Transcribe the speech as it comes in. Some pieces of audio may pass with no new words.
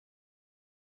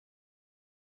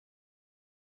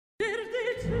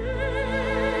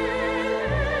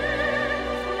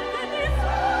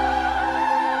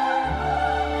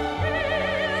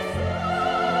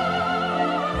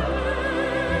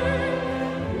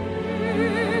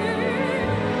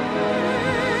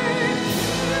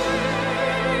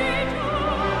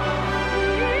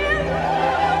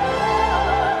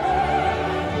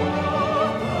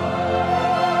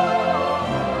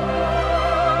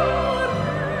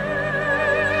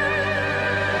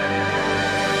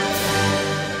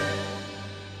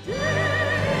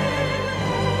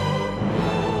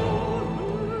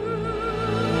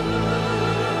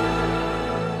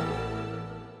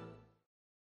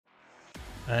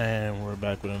And we're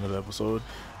back with another episode.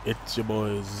 It's your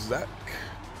boy Zach.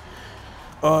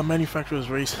 Manufacturers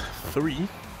Race 3.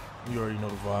 You already know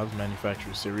the vibes,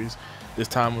 Manufacturer Series. This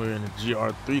time we're in the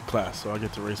GR3 class, so I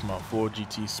get to race my Ford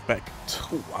GT Spec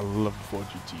 2. I love the Ford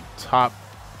GT.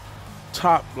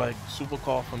 Top like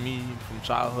supercar for me from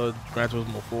childhood. Gran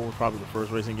Turismo 4 was probably the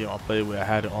first racing game I played where I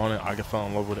had it on it. I fell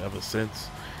in love with it ever since.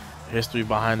 History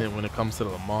behind it when it comes to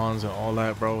the Le Mans and all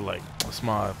that, bro. Like, it's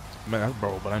my man,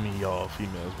 bro, but I mean y'all,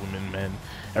 females, women, men,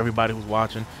 everybody who's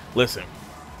watching. Listen,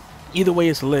 either way,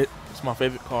 it's lit. It's my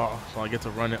favorite car, so I get to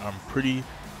run it. I'm pretty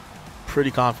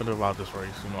confident about this race.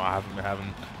 You know, I haven't been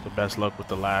having the best luck with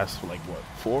the last, like, what,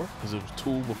 4? Because it was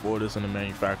 2 before this in the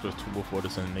manufacturers, 2 before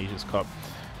this in the Nations Cup.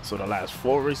 So the last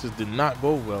 4 races did not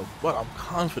go well, but I'm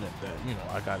confident that, you know,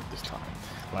 I got it this time.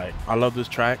 Like, I love this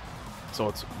track, so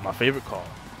it's my favorite car.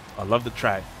 I love the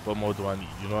track. What more do I need?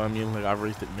 You know what I mean? Like, I've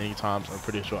raced it many times. I'm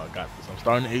pretty sure I got this. I'm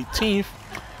starting 18th,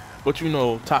 but you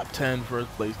know, top 10, first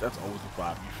place, that's always the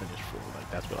vibe you finish for.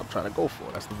 Like, that's what I'm trying to go for.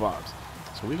 That's the vibes.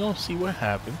 So we're going to see what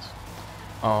happens.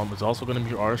 It's also going to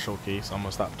be our showcase. I'm going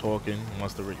to stop talking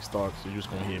once the race starts. You're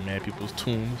just going to hear mad people's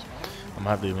tunes. I'm going to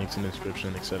have the links in the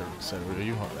description, etc., etc.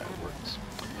 You know how that works.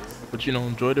 But, you know,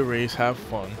 enjoy the race. Have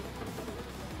fun.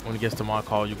 When it gets to my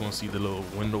car, you're going to see the little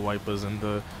window wipers and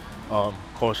the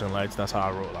caution lights. That's how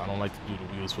I roll. I don't like to do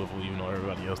the wheel swivel, even though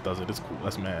everybody else does it. It's cool.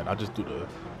 That's mad. I just do the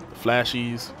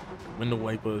flashies, window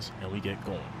wipers, and we get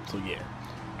going. So yeah,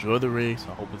 enjoy the race.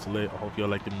 I hope it's lit. I hope y'all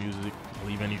like the music.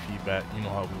 Leave any feedback. You know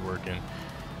how we working.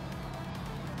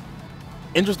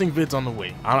 Interesting vids on the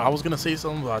way. I was gonna say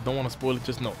something, but I don't want to spoil it.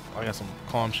 Just know I got some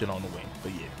calm shit on the way.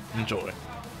 But yeah, enjoy.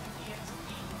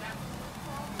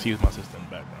 Excuse my sister in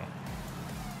the background.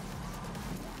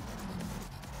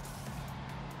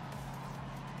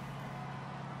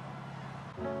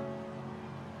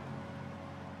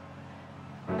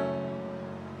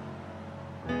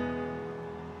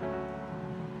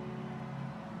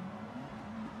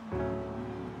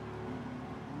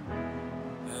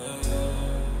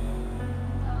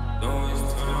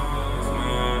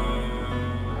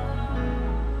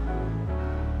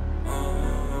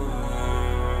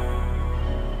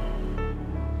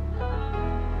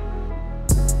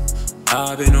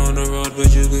 I've been on the road,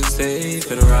 but you could stay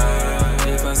for the ride.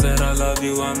 If I said I love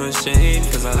you, I'm ashamed,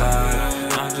 cause I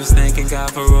lied. I'm just thanking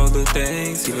God for all the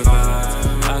things He provides.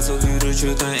 I told you the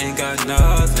truth, I ain't got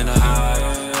nothing to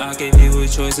hide. I gave you a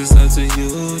choice, it's up to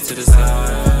you to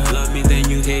decide. Love me, then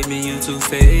you hate me, you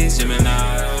two-faced Gemini.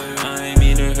 I ain't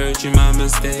mean to hurt you, my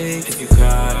mistake if you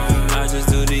cry. I just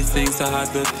do these things to hide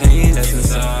the pain that's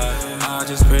inside. I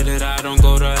just pray that I don't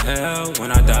go to hell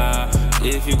when I die.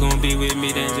 If you gon' be with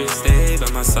me, then just stay by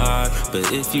my side.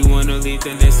 But if you wanna leave,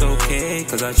 then it's okay,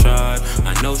 cause I tried.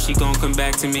 I know she gon' come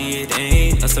back to me, it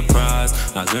ain't a surprise.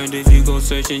 I learned if you go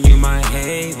searching, you might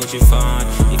hate what you find.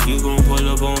 If you gon' pull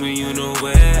up on me, you know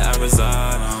where I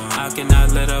reside. I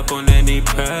cannot let up on any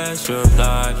pressure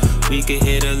applied. We could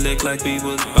hit a lick like we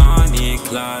was Bonnie and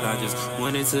Clyde. I just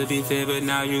wanted to be fair, but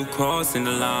now you crossing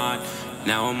the line.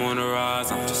 Now I'm on the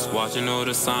rise, I'm just watching all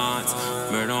the signs.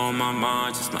 Murder on my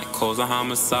mind, just might cause a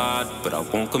homicide. But I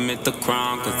won't commit the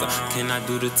crime, cause I cannot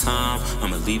do the time.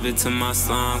 I'ma leave it to my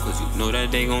son, cause you know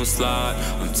that they gon' slide.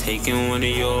 I'm taking one of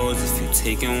yours, if you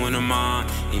taking one of mine.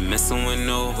 Ain't messing with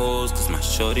no hoes, cause my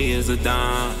shorty is a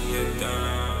dime.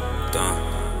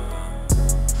 Dime.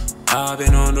 I've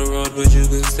been on the road, but you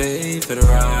could stay for the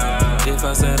ride. If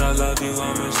I said I love you,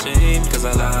 I'm ashamed, cause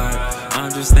I lied.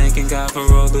 I'm just thanking God for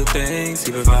all the things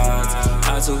He provides.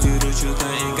 I told you the truth,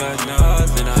 I ain't got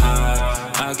nothing to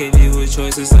hide. I gave you a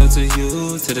choice, it's up to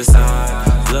you to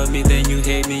decide. Love me, then you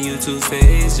hate me, you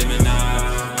two-faced Gemini.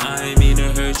 I ain't mean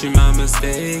to hurt you, my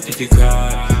mistake if you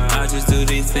cry. I just do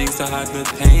these things to hide the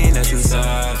pain that's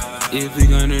inside. If we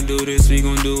gonna do this, we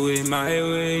gon' do it my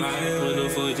way. Pull a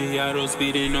 4G auto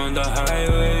speeding on the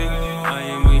highway. I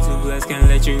am way too blessed, can't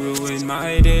let you ruin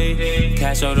my day.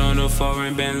 Cash out on a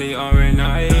foreign Bentley or an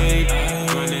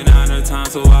I8. Running out of time,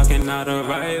 so I cannot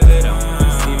arrive it. I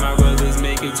wanna see my brother others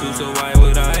make it too, so why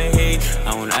would I hate?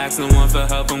 I won't ask no one for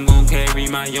help, I'm gon' carry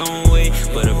my own weight.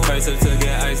 But the price up to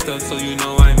get iced up, so you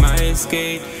know I might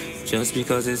skate. Just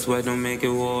because it's wet don't make it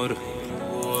water.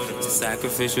 It's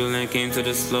sacrificial and came to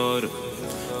the slaughter.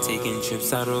 Taking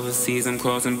trips out overseas, I'm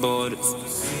crossing borders.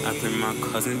 I pray my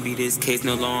cousin beat his case,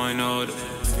 no law and order.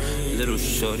 Little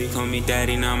shorty call me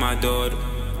daddy, now my daughter.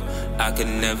 I could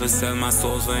never sell my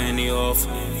souls for any offer.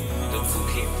 The food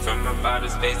keep from my outer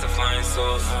space, the flying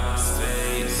saucer.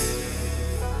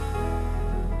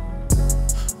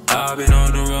 I've been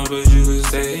on the road, but you could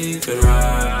stay for the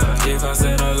ride. If I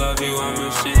said I love you, I'm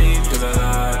ashamed, cause I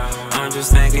lied. I'm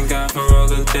just thanking God for all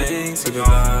the things He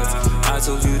provides. I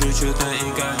told you the truth, I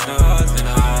ain't got nothing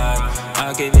to hide.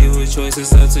 I gave you a choice,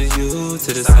 it's up to you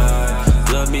to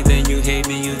decide. Love me, then you hate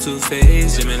me, you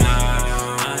two-faced Gemini.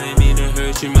 I ain't mean to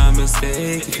hurt you, my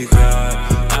mistake if you cry.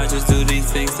 I just do these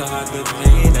things to hide the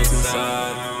pain that's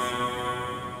inside.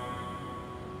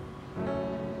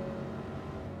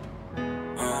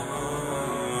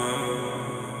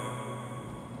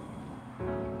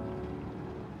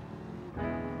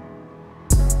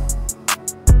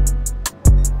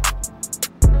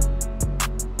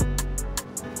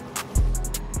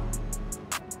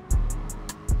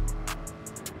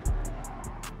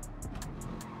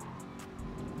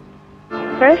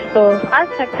 First off, I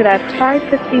checked it at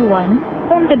 5:51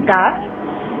 on the dot.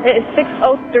 It is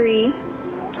 6:03.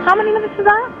 How many minutes is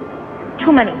that?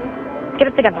 Too many. Get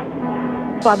it together.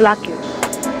 So I block you.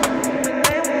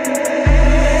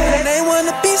 When they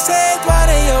wanna be saved, why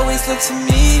they always look to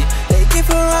me? They give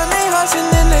around their hearts and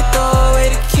then they throw away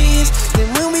the keys. Then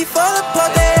when we fall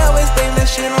apart, they always blame that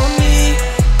shit on me.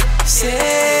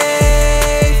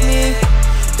 Save me.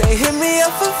 They hit me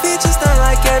up for features, not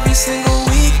like every single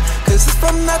week. Cause if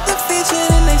I'm not the feature,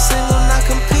 then they single not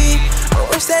complete. I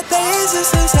wish that their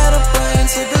existence had a button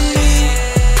to delete.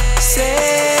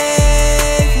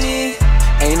 Save me.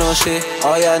 Ain't no shit,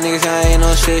 all y'all niggas, y'all ain't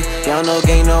no shit. Y'all no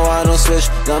gang, no I don't switch.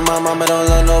 Love my mama, don't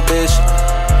love no bitch.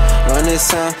 Run this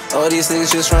town, all these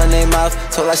niggas just run their mouth.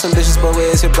 Talk like some bitches, but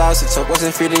where's your blouse? If talk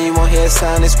wasn't free, then you won't hear a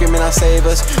sound. They screaming, I'll save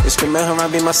us. They screaming, I'll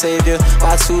be my savior.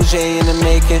 Y2J in the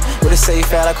making. With a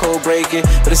safe out, I cold breaking.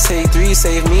 But it's take three,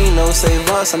 save me, no save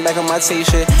us. I'm back on my tape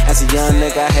shit. As a young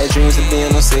nigga, I had dreams of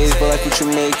being on stage, but like, would you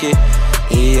make it?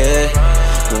 Yeah.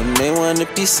 When they wanna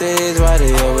be saved, why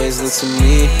they always look to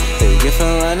me? They give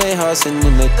around their hearts and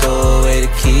then they throw away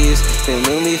the keys. Then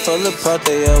when we fall apart,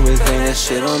 they always blame that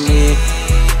shit on me.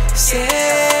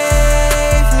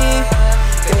 Save me.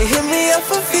 They hit me up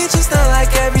for features, not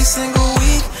like every single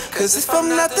week. Cause if I'm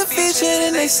not the feature,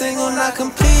 then they single not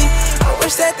complete. I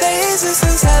wish that their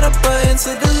existence had a button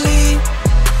to delete.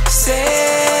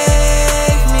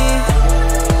 Save me.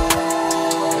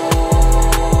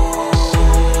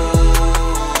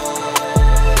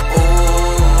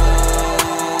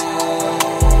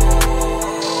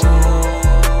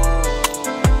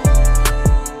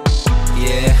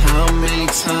 Yeah, how many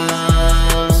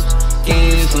times?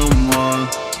 Games no more.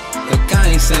 Like I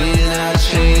ain't saying I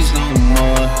change no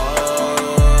more.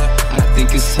 I think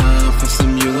it's time for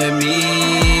some you and me.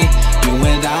 You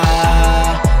and I.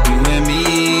 You and me.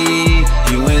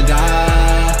 You and I.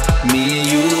 Me and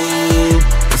you.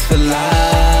 It's for life.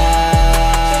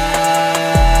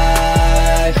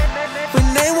 When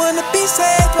they wanna be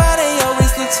saved, why they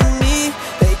always look to me?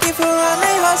 They give around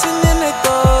their hearts and then they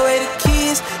throw away the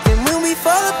keys. Then when we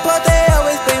fall apart, they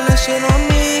always blame that shit on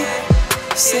me.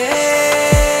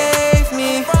 Save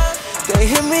me. They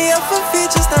hit me up for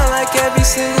features, not like every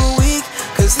single week.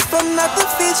 Cause if I'm not the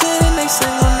feature, then they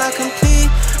single not complete.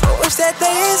 I wish that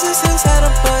their existence had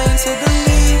a button to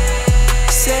delete.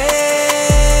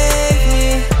 Save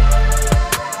me.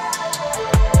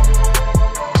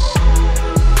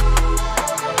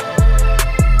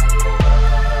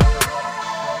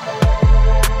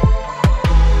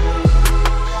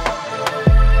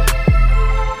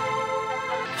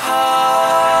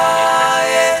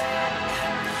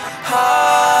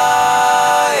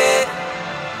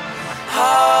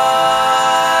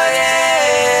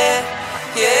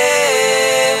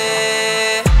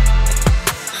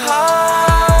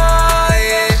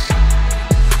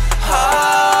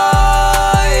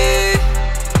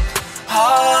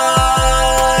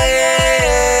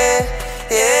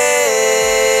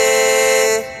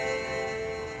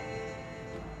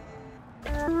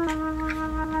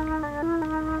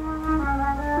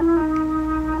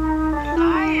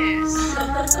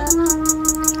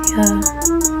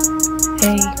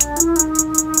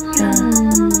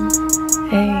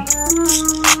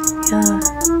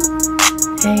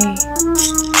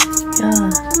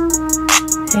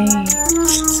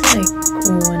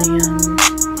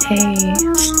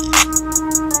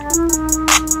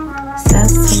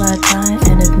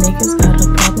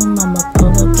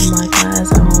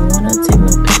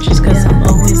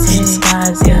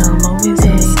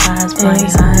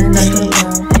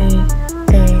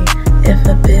 If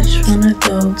a bitch wanna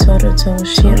go toe to toe,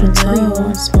 she don't tell you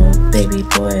want smoke. Baby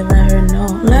boy, let her know.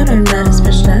 Let her know. Baddest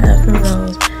bitch that ever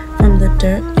rose from the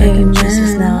dirt, making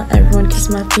juices now. Everyone kiss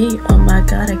my feet. Oh my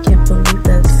god, I can't believe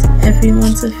this.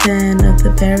 Everyone's a fan of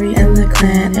the Berry and the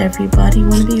clan. Everybody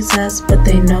wanna be Zest, but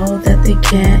they know that they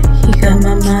can't. He got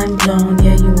my mind blown.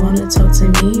 Yeah, you wanna talk to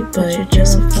me, but you're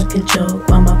just a fucking joke.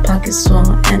 While my pocket's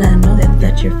swole, and I know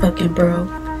that you're fucking broke.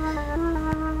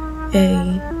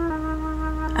 Hey,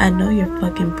 I know you're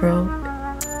fucking broke.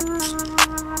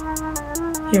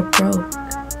 You're broke.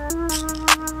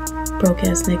 Broke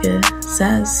ass nigga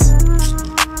says.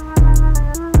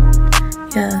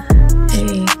 Yeah,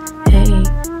 hey,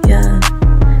 yeah.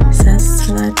 Says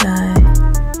till I die.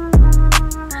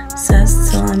 Says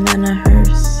till I'm in a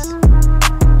hearse.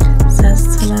 Says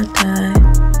till I die.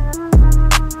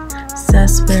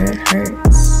 Says where it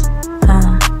hurts.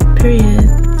 Period.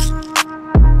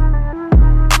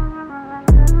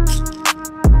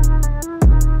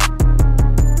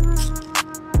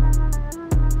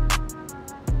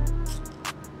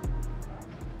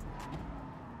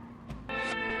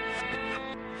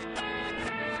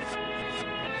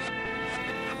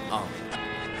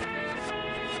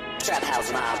 Trap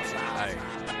house mob. Hey.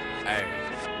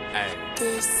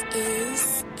 This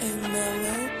is a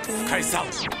melody. Crayzo.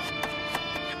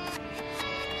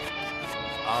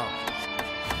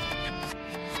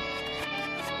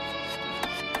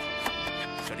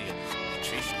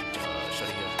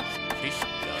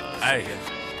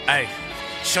 Hey,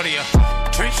 shorty,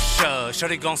 TREESHA,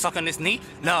 shorty gon' suck on this knee.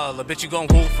 Nah, little bitch, you gon'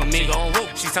 woo for me.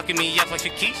 She sucking me up like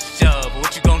Keisha, but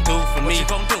what you gon' do for me?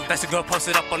 That's a girl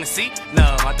posted up on the seat.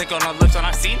 Nah, my dick on her lips when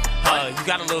I seen. You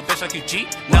got a little bitch like you G.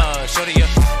 Nah, shorty,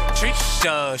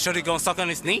 TREESHA, shorty gon' suck on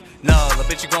this knee. Nah, little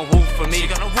bitch, you gon' woo for me.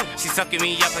 She sucking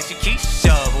me up like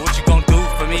Keisha, but what you gon' do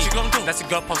for me? That's a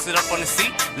girl posted up on the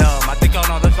seat. Nah, my dick on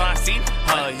her lips when I seen.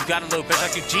 You got a little bitch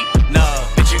like you G. Nah,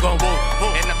 bitch, you gon' woo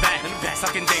in the back,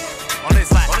 sucking dick on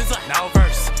his lap. Now a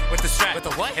verse with the strap. With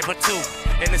the what? Hit put two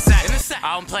in the sack.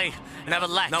 I don't play, never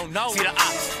lack. No. See the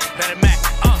ops, better Mac.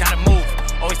 Gotta move,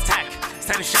 always tack.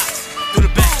 Sending shots through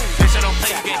the back. Bitch, I don't play,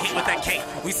 you get hit with that cake.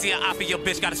 We see an op and your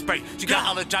bitch got a spray. She got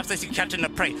all the drops that she catching the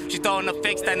prey. She throwing the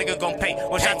fakes, that nigga gon' pay.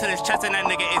 One shot to his chest and that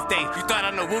nigga is day. You thought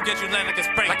I know who get you land like a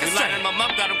spray. You lining them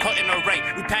up, got him caught in a ray.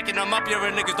 We packing them up, your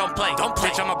niggas don't play.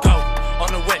 Bitch, I'ma go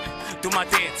on the whip, do my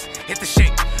dance, hit the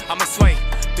shake. I'ma sway,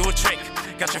 do a trick.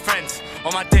 Got your friends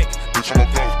on my dick. Bitch, I'ma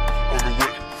go on the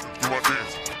whip, do my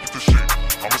dance, hit the shit.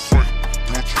 I'ma swing,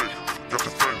 do a trick. Got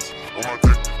your friends on my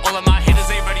dick. All of my hitters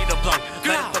ain't ready to blow.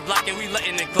 Let it the block and we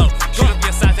letting it glow. Shoot up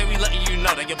your size and we letting you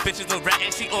know that your bitch is a rat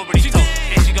and she already told.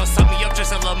 And she gon' suck me up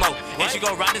just a little more. And she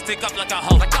gon' ride this dick up like a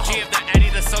hoe. She if that Annie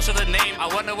the social the name. I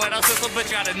wonder what else this little bitch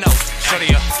gotta know.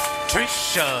 Shorty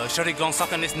TREESHA, shorty gon'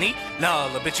 suck on this knee. Nah,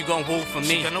 little bitch you gon' woo for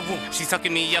me. She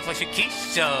sucking me up like she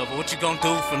Keisha, but what you gon'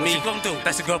 do for me?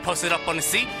 That's a girl posted up on the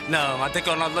seat. Nah, my dick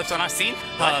on her lips when I seen.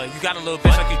 You got a little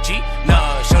bitch like you G.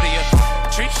 Nah, shorty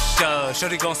TREESHA,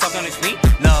 shorty gon' suck on this knee.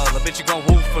 Nah, little bitch you gon'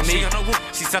 woo for me.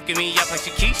 She sucking me up like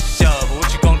she Keisha, but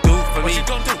what you gon' do for me?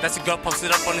 That's a girl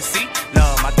posted up on the seat.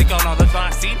 Nah, my dick on her lips when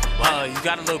I seen. You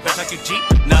got a little bitch like you G.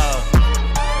 Nah.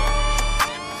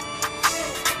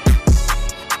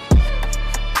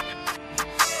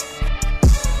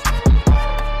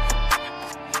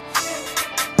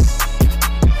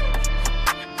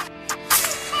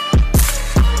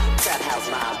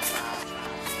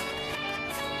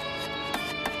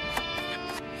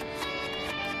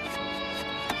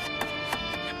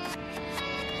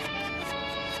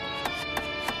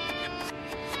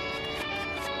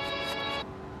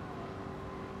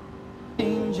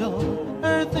 Angel,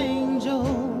 earth angel,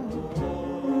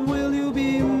 will you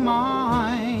be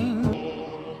mine?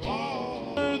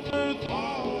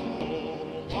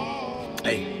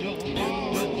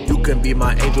 Hey, you can be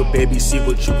my angel, baby, see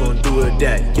what you gon' do with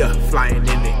that. Yeah, flying in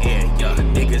the air, yeah,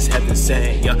 niggas heaven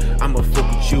saying, yeah, I'ma fuck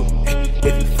with you,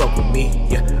 if you fuck with me,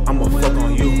 yeah, I'ma fuck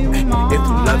on you, if you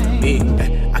love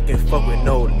me, I can fuck with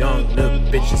no young little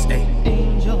bitches,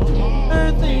 Angel,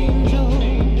 earth angel,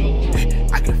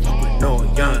 I can fuck with no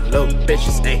young little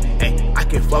bitches, I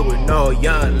can fuck with no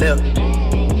young little,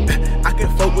 I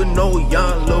can fuck with no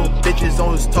young little bitches,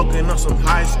 always talking on some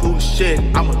high school shit,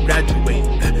 I'ma graduate,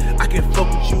 I can fuck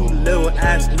with you little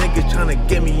ass nigga, tryna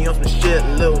get me on some shit,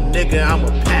 little nigga, I'ma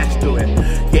pass through it,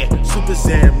 yeah, Super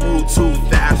Saiyan move too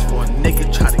fast for a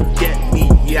nigga try to get me,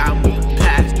 yeah, I'm moving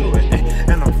past through it,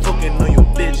 and I'm fucking on your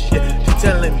bitch, yeah, she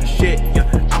telling me shit,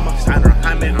 yeah, I'ma sign her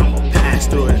hand and I'ma pass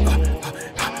through it,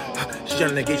 she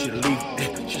tryna get you to leave,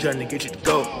 she tryna get you to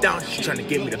go down. down, she tryna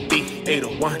give me the beat.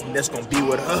 801, that's gon' be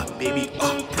with her, baby.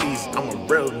 Oh, please, I'm a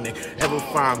real nigga. Ever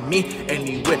find me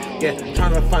anywhere? Yeah,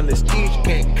 tryna find the stage,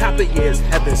 can't cop it, yeah, it's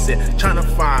heaven sent. Tryna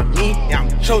find me, yeah,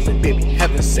 I'm chosen, baby,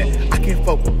 heaven sent. I can't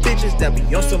fuck with bitches that be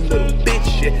on some little bitch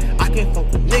shit. I can't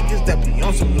fuck with niggas that be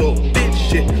on some little bitch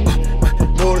shit.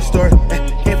 More the story,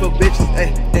 can't fuck bitches,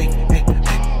 can't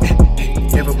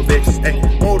fuck with bitches,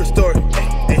 more the story,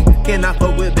 cannot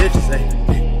fuck with bitches,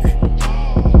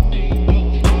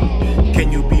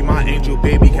 Can you be my angel,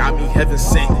 baby? Got me heaven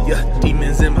sent. Yeah,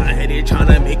 demons in my head, they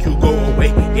tryna make you go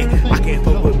away. Yeah, I can't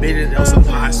fuck with bitches on some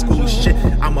high school shit.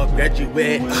 I'm a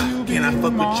graduate. Can I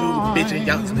fuck with you, bitch?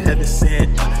 Y'all some heaven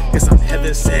sent. Yes, I'm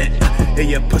heaven sent. Yeah,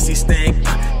 your pussy stink.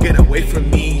 Get away from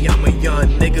me. I'm a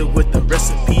young nigga with the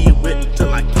recipe. Whip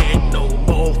till I can't no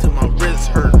more. Till my wrist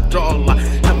hurt, jawline.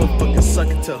 Have a fucking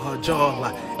sucker to her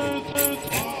jawline.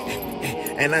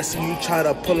 And I see you try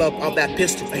to pull up all that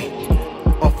pistol.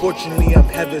 Unfortunately, I'm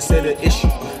heaven set an issue.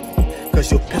 Cause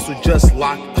your pistol just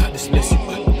locked. Dismiss you.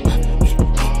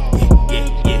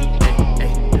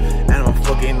 And I'm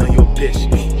fucking on your bitch.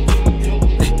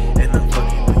 And I'm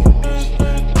fucking on your bitch.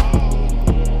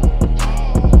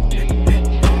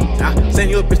 I send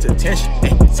your bitch attention.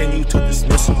 Send you to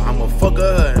dismissal. I'ma fuck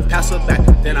her and pass her back.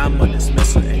 Then I'ma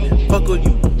dismiss her. Fuck with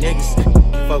you niggas.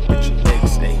 Fuck with you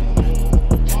niggas.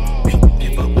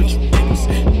 Fuck with you niggas.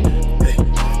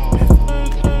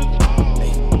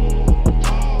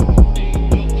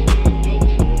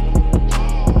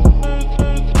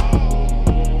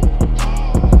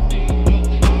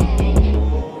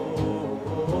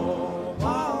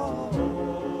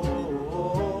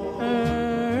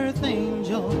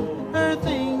 Earth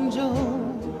angel,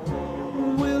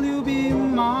 will you be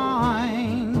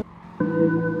mine?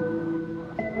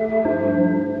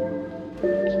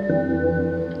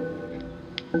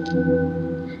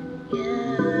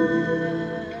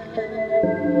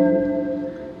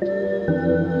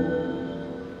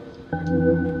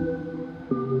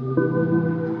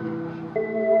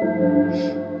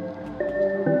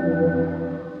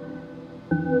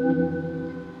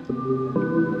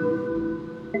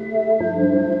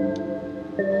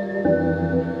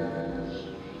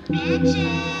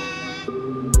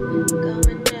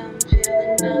 Going down,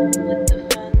 feeling up with the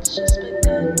funds just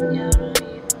begun. Y'all don't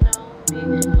even know me,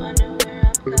 wonder where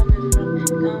I'm coming from.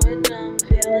 Going down,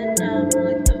 feeling up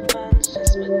with the funds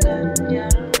just begun. Y'all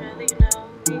don't really know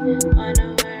me, wonder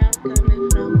where I'm coming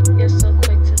from. You're so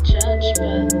quick to judge,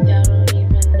 but y'all don't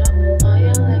even know. All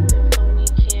y'all acting phony,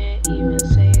 can't even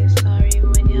say sorry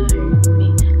when you hurt me.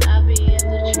 I be in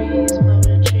the trees, blow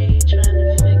the tree, trying to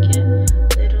forget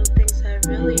little things that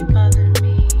really bother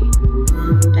me.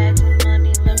 Bags of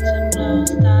money left to blow,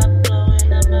 stop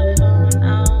blowing up my phone. I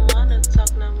don't wanna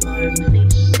talk no more,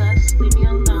 please just leave me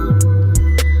alone.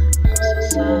 I'm so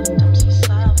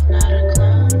soft, not a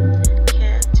clone.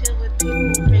 Can't deal with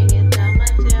people bringing down my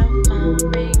damn phone.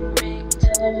 Ring, ring,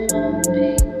 telephone,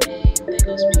 ping, ping. There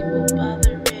goes people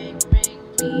bothering, ring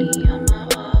me on my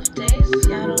off days.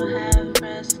 Y'all don't have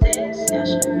rest days, y'all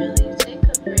should really take a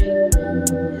break.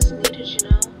 It's needed, you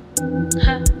know.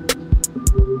 Ha.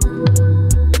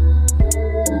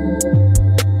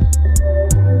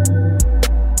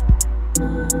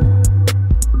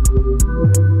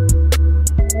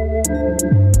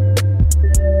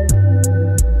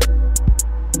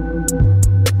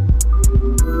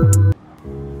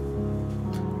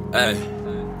 Hey,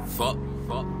 fuck,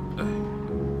 hey,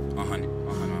 100,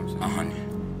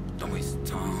 don't waste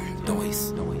time, don't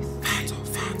waste, Fronto,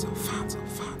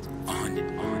 100,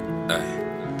 hey,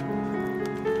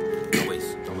 don't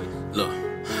waste, look,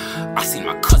 I seen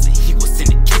my cousin, he was in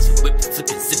the kitchen, whipping,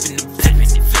 flipping, zipping the pack,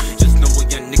 just know what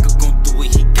young nigga gon' do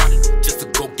it, he got it, just to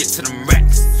go get to them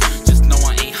racks, just know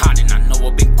I ain't hiding, I know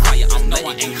I've been quiet, I'm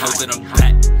letting you know that I'm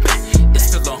back, it's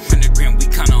still 100 grand, we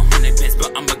kinda 100 bands,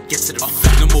 but I'ma get to the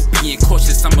no more being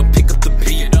cautious, I'ma pick up the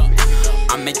beat.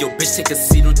 I made your bitch take a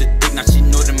seat on the dick, now she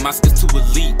know the Moscow's too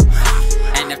elite.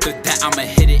 And after that, I'ma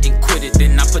hit it and quit it,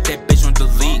 then I put that bitch on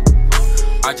delete.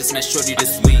 I just met Shorty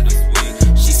this week.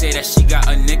 She say that she got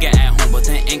a nigga at home, but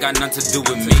that ain't got nothing to do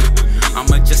with me.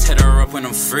 I'ma just hit her up when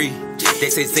I'm free. They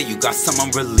say, Zay, you got some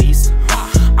unreleased.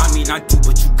 I mean, I do,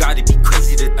 but you gotta be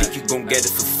crazy to think you gon' get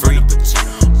it for free.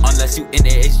 Unless you in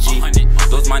the SG,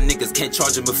 those my niggas can't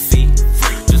charge them a fee.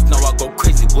 Just know I go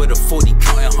crazy with a 40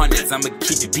 counting hundreds, I'ma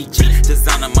keep it PG.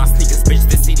 Designer my sneakers, bitch,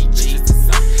 the CDG.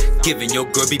 Giving your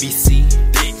girl BBC.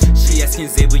 She asking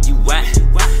Zay where you at.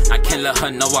 I can't let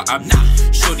her know where I'm not.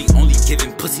 Shorty only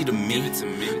giving pussy to me.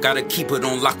 Gotta keep it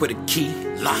on lock with a key.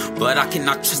 But I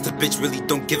cannot trust a bitch, really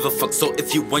don't give a fuck. So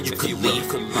if you want, you could leave.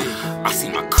 I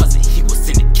seen my cousin, he was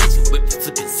in the kitchen, whipping,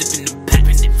 flipping, zipping the pack.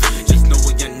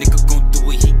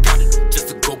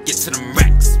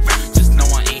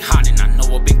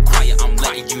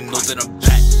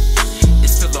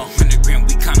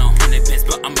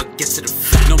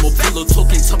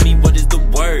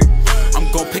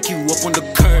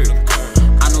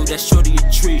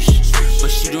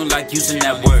 missing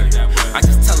that word. I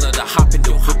just tell her to hop in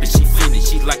the whip and she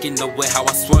finished. She liking the way how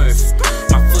I swerve.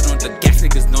 My foot on the gas,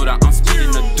 niggas know that I'm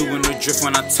speeding or doing the drift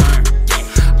when I turn.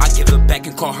 I give her back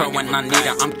and call her when I need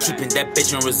her. I'm keeping that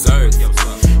bitch in reserve.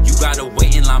 You gotta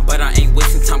wait in line, but I ain't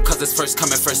wasting time, cause it's first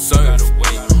come and first serve.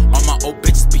 All my old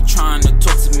bitches be trying to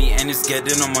talk to me and it's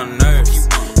getting on my nerves.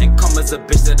 And come as a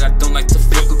bitch that I don't like to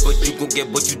fuck with, but you gon' get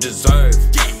what you deserve.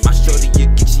 My shorty, you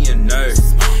get you a nerve.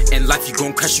 In life you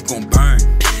gon' crash, you gon' burn.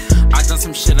 I done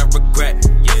some shit I regret,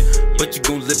 but you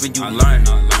gon' live and you learn.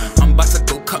 I'm about to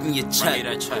go cut me a check.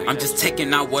 I'm just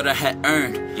taking out what I had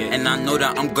earned, and I know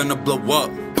that I'm gonna blow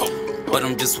up, but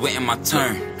I'm just waiting my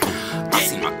turn. I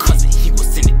see my cousin, he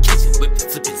was in the kitchen, whipping,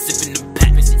 flipping, sipping the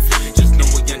pack. Just know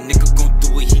what your nigga gon'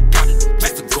 do it, he got it.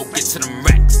 Best to go get to them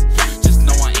racks. Just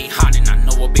know I ain't hiding, I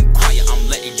know I've been quiet. I'm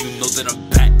letting you know that I'm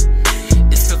back.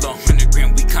 It's still 100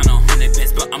 grand, we kinda 100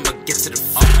 bands, but I'ma get to the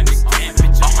 100 grand,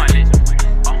 bitch. 100,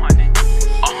 100,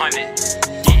 100, 100,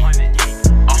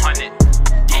 100, 100,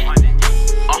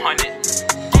 100,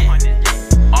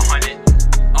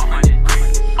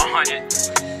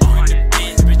 100,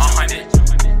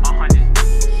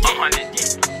 100,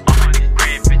 100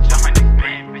 grand, bitch, 100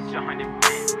 grand, bitch, 100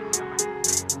 grand.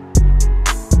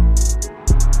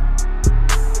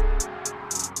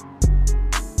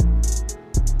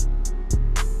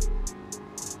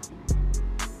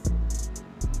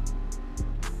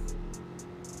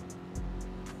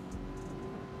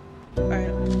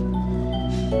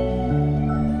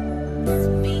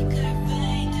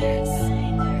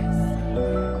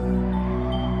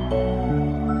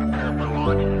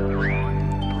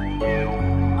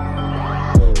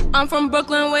 I'm from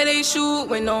Brooklyn where they shoot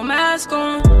with no mask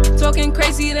on. Talking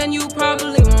crazy, then you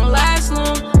probably won't last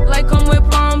long. Like come with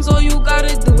problems, all you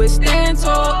gotta do is stand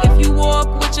tall. If you walk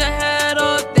with your head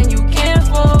up, then you can't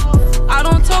fall. I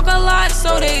don't talk a lot,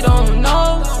 so they don't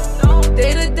know.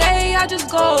 Day to day, I just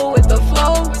go with the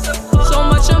flow. So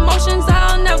much emotions,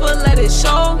 I'll never let it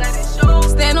show.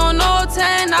 Stand on all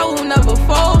 10, I will never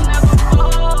fold.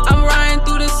 I'm riding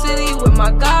through the city with my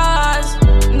guys.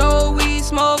 No weed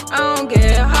smoke, I don't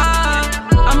get high.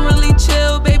 I'm really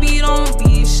chill, baby, don't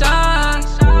be shy.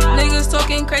 Niggas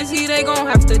talking crazy, they gon'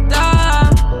 have to die.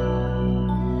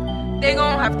 They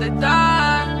gon' have to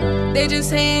die. They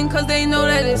just hating cause they know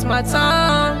that it's my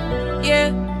time.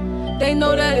 Yeah, they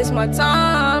know that it's my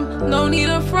time. No need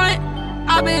a front,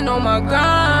 I've been on my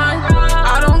grind.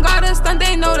 I don't gotta stunt,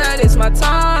 they know that it's my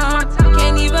time.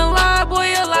 Can't even lie,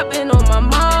 boy, a lot been on my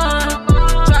mind.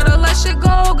 Try to let shit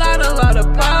go, got a lot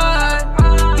of pride.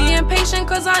 Being patient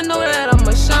cause I know that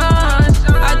I'ma shine.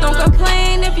 I don't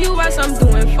complain if you ask, I'm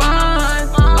doing fine.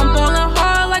 I'm ballin'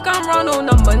 hard like I'm Ronald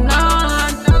number 9.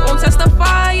 Won't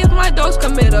testify if my dogs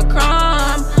commit a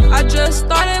crime. I just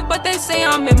started but they say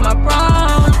I'm in my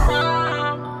prime.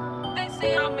 They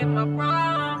say I'm in my prime.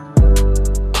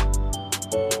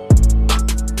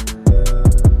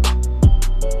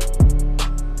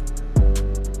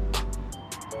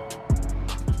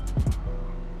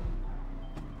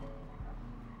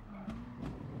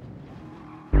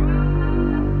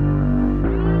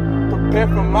 Prepare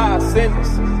for my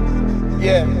Ascendance.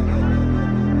 Yeah.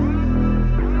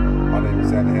 My name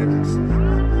is Hendrix.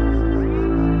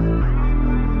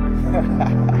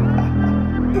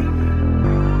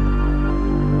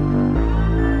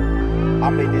 I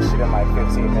made this shit in like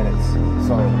 15 minutes.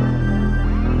 So,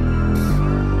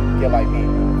 get like me,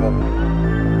 feel me?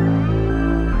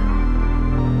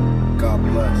 God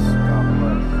bless, God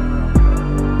bless.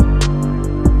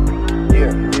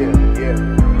 Yeah, yeah, yeah.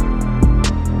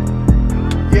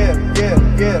 Yeah, yeah,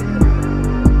 yeah.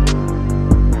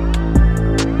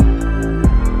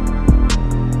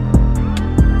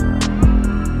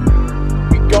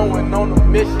 We going on a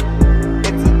mission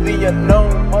into the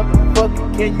unknown, motherfucker,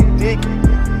 can you dig it?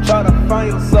 Try to find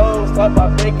your soul, start by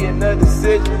making a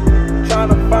decision. Trying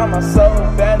to find my soul,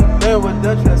 battling with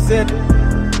the transcendent.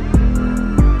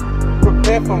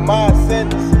 Prepare for my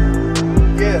Ascendance.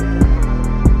 Yeah.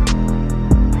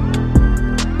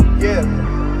 Yeah.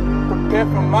 Prepare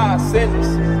for my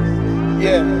Ascendance.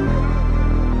 Yeah.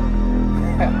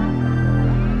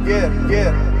 Yeah,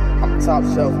 yeah. I'm top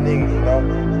shelf nigga, you know.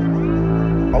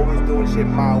 Always doing shit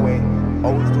my way.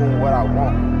 Always doing what I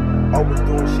want. Always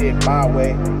doing shit my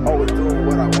way. Always doing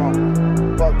what I want.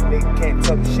 Fuck nigga, can't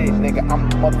tell me shit, nigga. I'm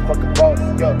the motherfucking boss.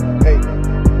 Yo, hey.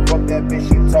 Fuck that bitch,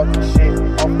 she talking shit.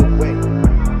 Off the way.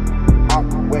 Out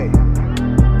the way.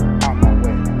 Out my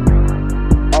way.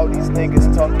 All these niggas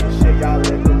talking shit, y'all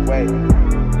in the way.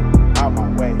 Out my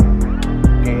way.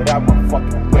 Get out my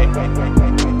fucking way.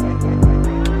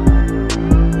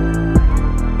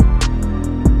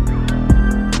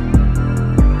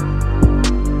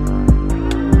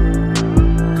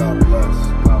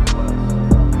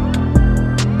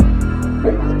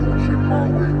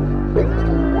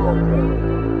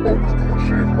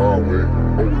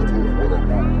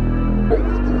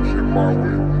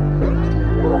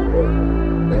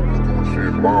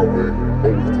 my way,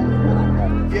 always do what I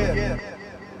want. Yeah.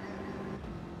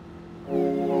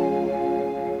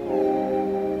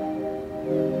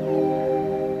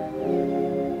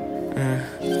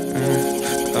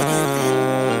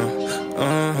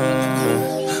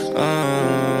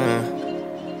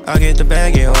 I get the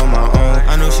bag, yeah, on my own.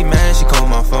 I know she mad, she called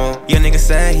my phone. Yeah, nigga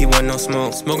said he want no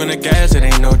smoke. Smoking the gas, it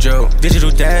ain't no joke. Digital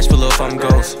dash, pull up, I'm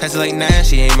ghost. Has it like Nash,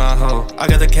 she ain't my hoe. I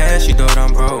got the cash, she thought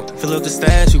I'm broke. Fill up the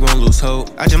stash, you gon' lose hope.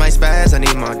 I just might spaz, I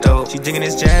need my dope. She digging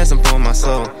this jazz, I'm pulling my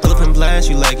soul. Pull up and blast,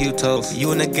 you like you toast.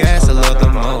 You in the gas, I love the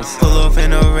most. Pull off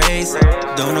in a race,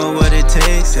 don't know what it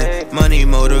takes. Money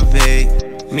motivate.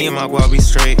 Me and my guap be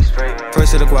straight.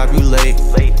 First to the guap, you late.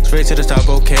 Straight to the top,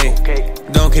 okay.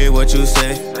 Don't care what you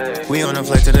say. We on a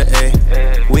flight to the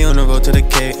A. We on the road to the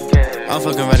K. I'm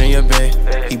fucking right in your bay.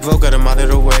 He broke out, I'm out of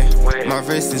the way. My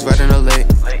wrist is right in the lake.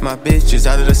 My bitch is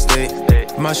out of the state.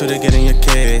 My shoulder get in your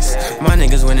case. My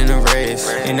niggas winning the race.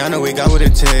 And I know we got what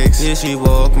it takes. Yeah, she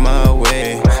walk my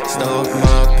way. Stalk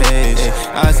my page.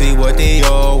 I see what they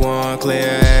all want, clear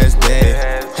as day.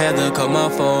 Had to cut my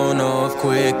phone off,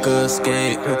 quick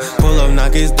escape. Pull up,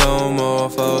 knock his dome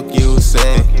off, fuck you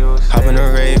say. Hop in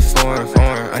a rave, foreign.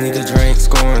 I need to drink,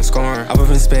 scoring. Hop up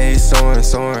in space, soaring.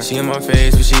 She in my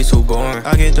face, but she too boring.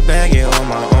 I get the bag, yeah, on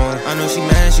my own. I know she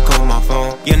mad, she called my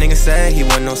phone. Yeah, nigga said he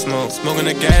want no smoke. Smoking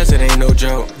the gas, it ain't no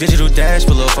joke. Digital dash,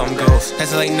 pull up, I'm ghost.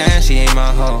 Has it like Nash, she ain't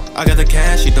my hoe. I got the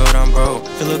cash, she thought I'm broke.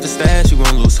 Fill up the stash, you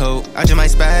gon' lose hope. I just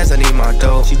might spaz, I need my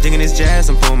dope. She digging this jazz,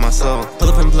 I'm pulling my soul. Pull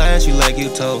up and blast, you like you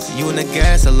toast. You in the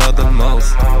gas, I love the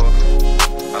most.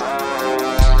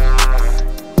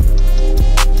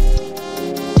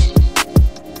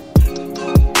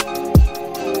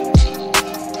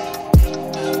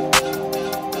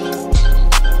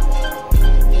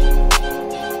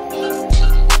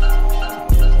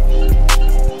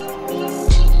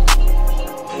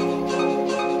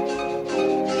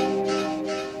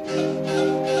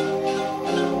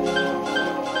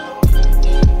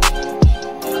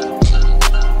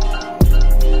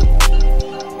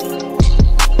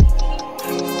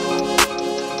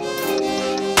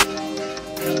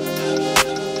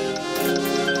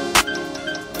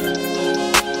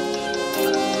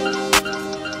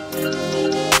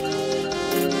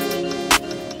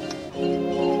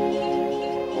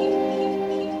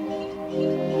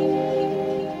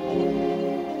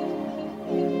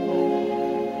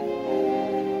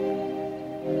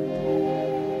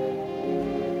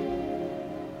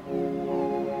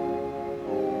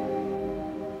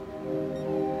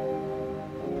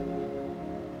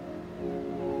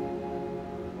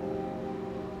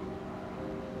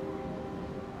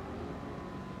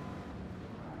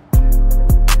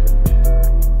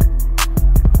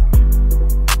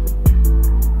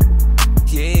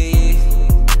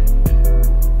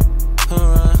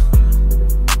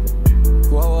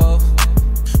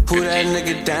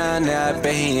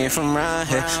 From around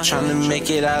here, tryna make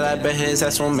it out, I bet his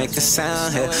ass won't make a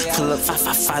sound here. Pull up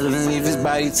 555 and leave his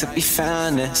body to be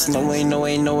found. There's no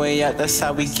way out, that's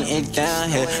how we getting down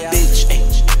here. Bitch,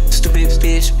 stupid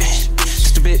bitch,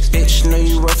 stupid bitch, know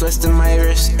you worth less than my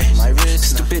wrist.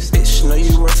 Stupid bitch, know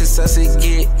you worth as I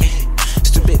get.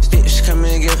 Stupid bitch, come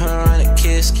and give her on a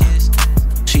kiss.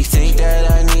 She think that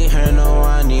I need her, no,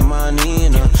 I need my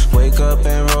Nina. Wake up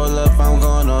and roll up, I'm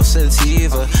going off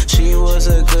sativa. She was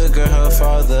a good girl, her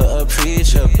father a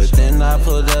preacher. But then I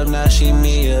pulled up, now she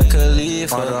me a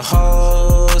Khalifa. All the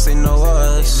hoes, they know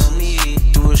us.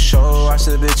 Do a show, watch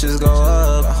the bitches go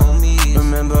up.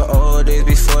 Remember old days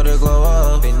before the glow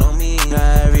up.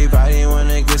 Now everybody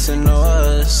wanna get to know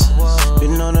us.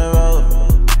 Been on the road,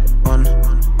 on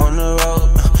the road.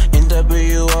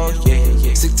 NWO,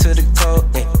 yeah, stick to the code.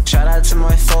 Shout out to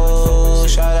my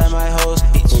foes, shout out my host.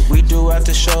 What we do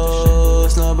after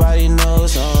shows, nobody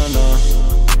knows,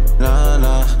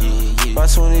 nah. By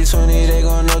 2020, they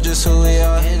gon' know just who we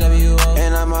are.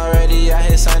 And I'm already out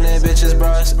here signing bitches'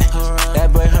 bras.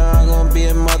 That boy HARÁN gon' be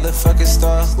a motherfucking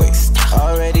star.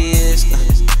 Already is,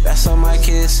 that's on my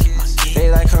kids. They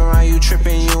like HARÁN, you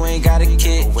trippin', you ain't got a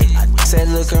kid. Said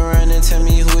look around and tell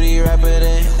me who the rapper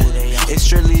then. It's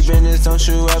strictly business, don't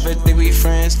you ever think we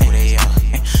friends.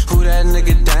 Who that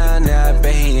nigga down there? I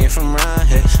bet he ain't from around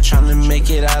here. Tryna make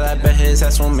it out, I bet his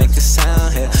ass won't make a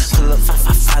sound here. Pull up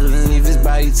 555 and leave his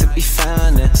body to be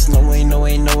found. There's no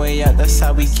way out, that's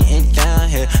how we getting down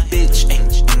here. Bitch,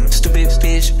 stupid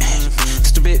bitch,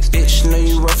 stupid bitch, know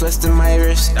you worth less than my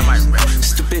wrist.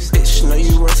 Stupid bitch, know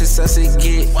you worth as I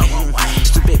get.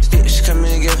 Stupid bitch, come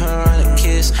and give her on a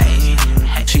kiss.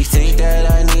 She think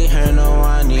that I need her, no,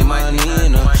 I need my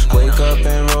Nina. Wake up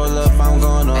and roll up, I'm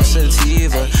going off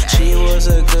sativa. She was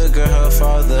a good girl, her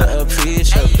father a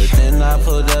preacher. But then then I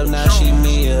pulled up, now she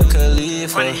me a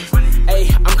Khalifa. Hey,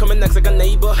 I'm coming next like a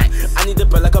neighbor. I need to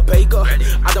bread like a baker.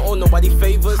 I don't owe nobody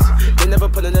favors. They never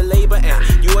put in the labor.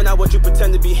 And you and I what you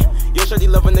pretend to be. You're shorty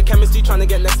loving the chemistry, trying to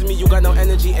get next to me. You got no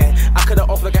energy, and I cut her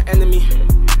off like an enemy.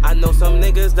 I know some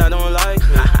niggas that don't like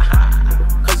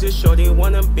me, cause your shorty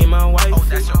wanna be my wife. Oh,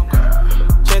 that's your girl.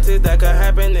 Chances that could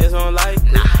happen is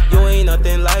unlikely. You ain't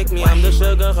nothing like me, I'm the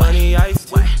sugar, honey, iced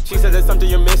tea. She said there's something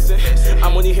you're missing.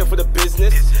 I'm only here for the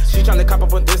business. She tryna cop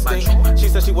up on this thing. She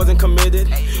said she wasn't committed.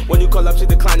 When you call up, she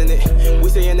declining it. We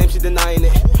say your name, she denying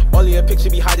it. All of your pics, she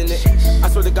be hiding it. I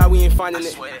swear to God, we ain't finding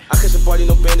it. I catch your body,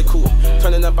 no bandicoot.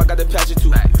 Turning up, I got the patch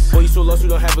too. Boy, you so lost, you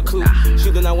don't have a clue. She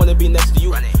do not wanna be next to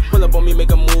you. Pull up on me,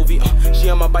 make a movie. She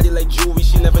on my body like jewelry.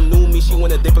 She never knew me. She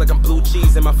wanna dip like I'm blue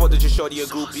cheese. And my fault that you shorty a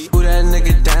groupie. Who that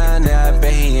nigga down there? I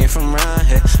bet he ain't from around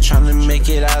here. Tryna make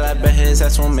it out, I bet his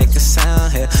ass won't make a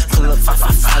sound here. Pull up,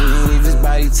 I leave his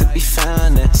body to be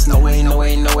found. There's no way, no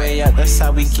way, no way out. That's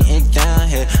how we getting down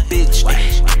here, bitch.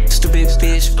 Stupid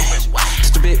bitch.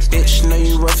 Stupid bitch, know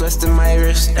you worth less than my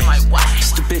wrist.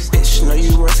 Stupid bitch, know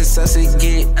you worth as us to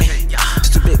get.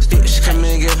 Stupid bitch, come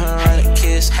and give her a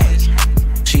kiss.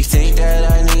 She think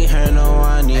that I need her, no,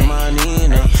 I need my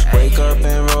Nina. Wake up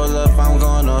and roll up, I'm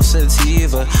going off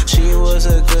sativa. She was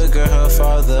a good girl, her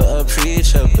father a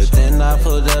preacher. But then I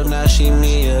pulled up, now she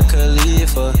me a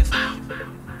Khalifa.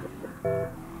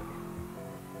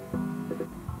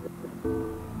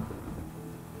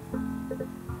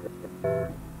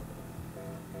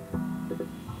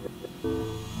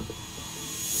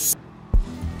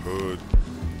 Hood,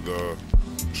 the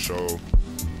Shogun.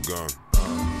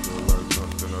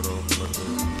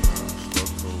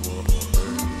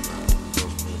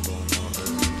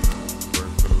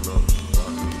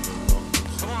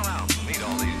 Come on out, meet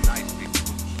all these nice people.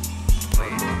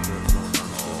 Please.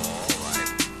 Alright,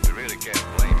 we really can't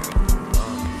blame you.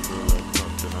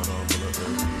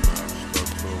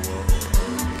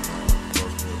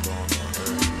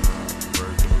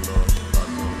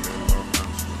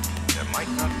 There might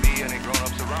not be any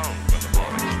grown-ups around when the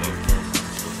ball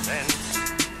explodes. Then,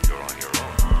 you're on your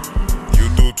own. You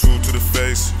do two to the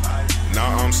face.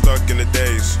 Now I'm stuck in the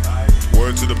days.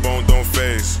 Word to the bone, don't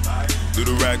phase.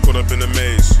 Little rat caught up in the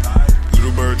maze.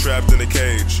 Little bird trapped in a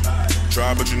cage.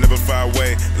 Try but you never fly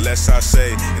away, unless I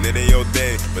say. And it ain't your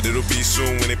day, but it'll be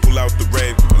soon when they pull out the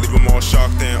rape. Leave them all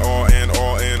shocked and all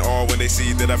when they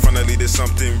see that I finally did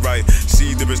something right.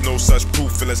 See, there is no such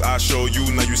proof unless I show you.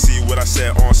 Now you see what I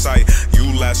said on sight. You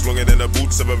last longer than the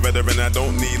boots of a veteran. I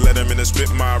don't need letterman to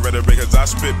spit my rhetoric, cause I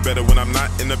spit better when I'm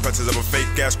not in the presence of a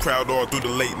fake ass crowd all through the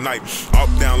late night. Up,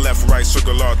 down, left, right,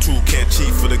 circle R2. Can't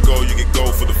cheat for the goal, you can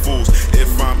go for the fools. If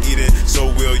I'm eating,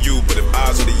 so will you. But if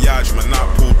eyes are the odds, you might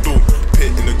not pull through.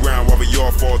 Pit in the ground while we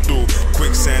all fall through.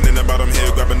 Quicksand in the bottom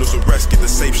here, grab a noose of rest, get the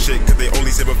safe shit, cause they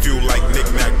only save a few like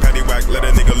knick-knack, paddywhack, let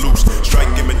a nigga loose.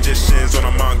 Striking magicians on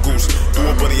a mongoose. Do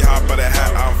a bunny hop by the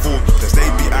hat, I'm fooled. Cause they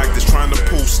be actors trying to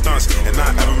pull stunts, and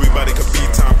not everybody could be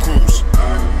Tom Cruise.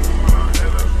 Not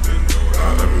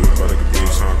everybody could be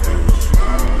Tom Cruise.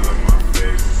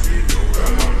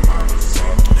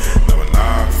 Now when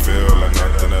I feel like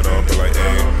nothing at all, but like,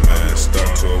 hey, man,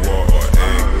 stuck to a wall or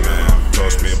egg, man.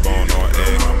 Toast me a bone or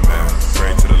egg, man.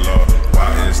 Pray to the Lord, why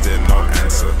is there no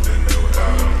answer?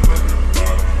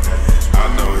 I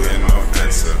don't hear no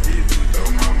answer.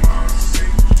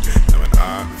 Now when I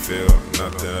feel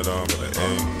nothing at all, but like,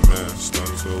 egg, man.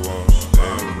 Stuck to a wall,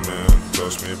 egg, man.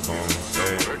 Toast me a bone,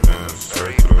 egg, man.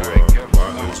 Pray to the Lord, why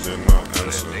is there no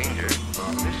answer?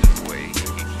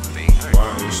 Why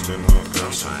is there no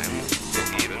answer?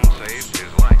 It even saves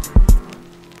his life.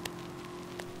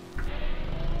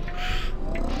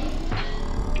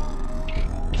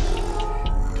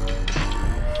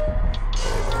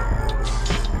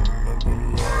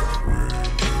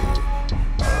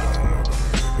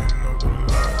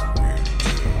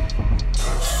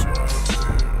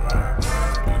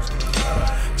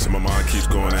 So my mind keeps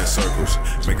going in circles.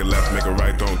 Make a left, make a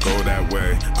right, don't go that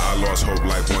way. I lost hope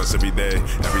like once every day.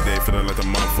 Every day feeling like the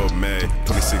month of May.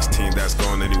 2016, that's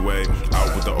gone anyway.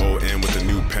 Out with the old, in with the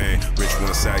new pain. Rich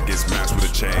when sad gets matched with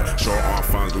a chain. Short on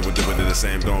funds, we will do it the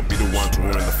same. Don't be the one to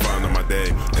ruin the fun of my day.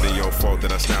 It ain't your fault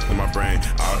that I snapped in my brain.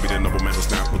 I'll be the nobleman who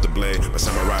snapped with the blade. But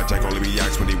Samurai Jack only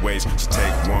reacts when he waits. So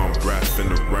take one breath in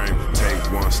the rain. Take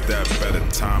one step at a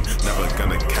time. Never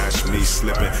gonna catch me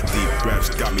slipping. Deep breaths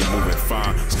got me moving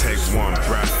fine. So take one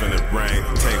breath in the rain.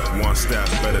 Take one step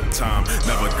at a time.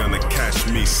 Never gonna catch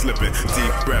me slipping.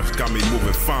 Deep breaths got me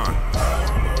moving fine.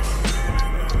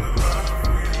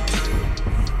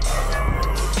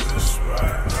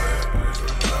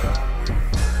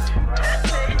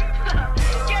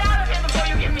 Get out of here before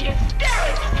you give me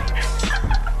hysterics!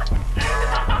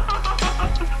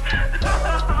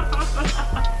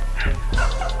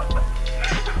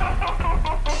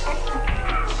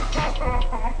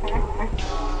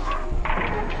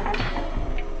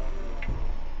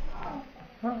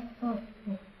 oh.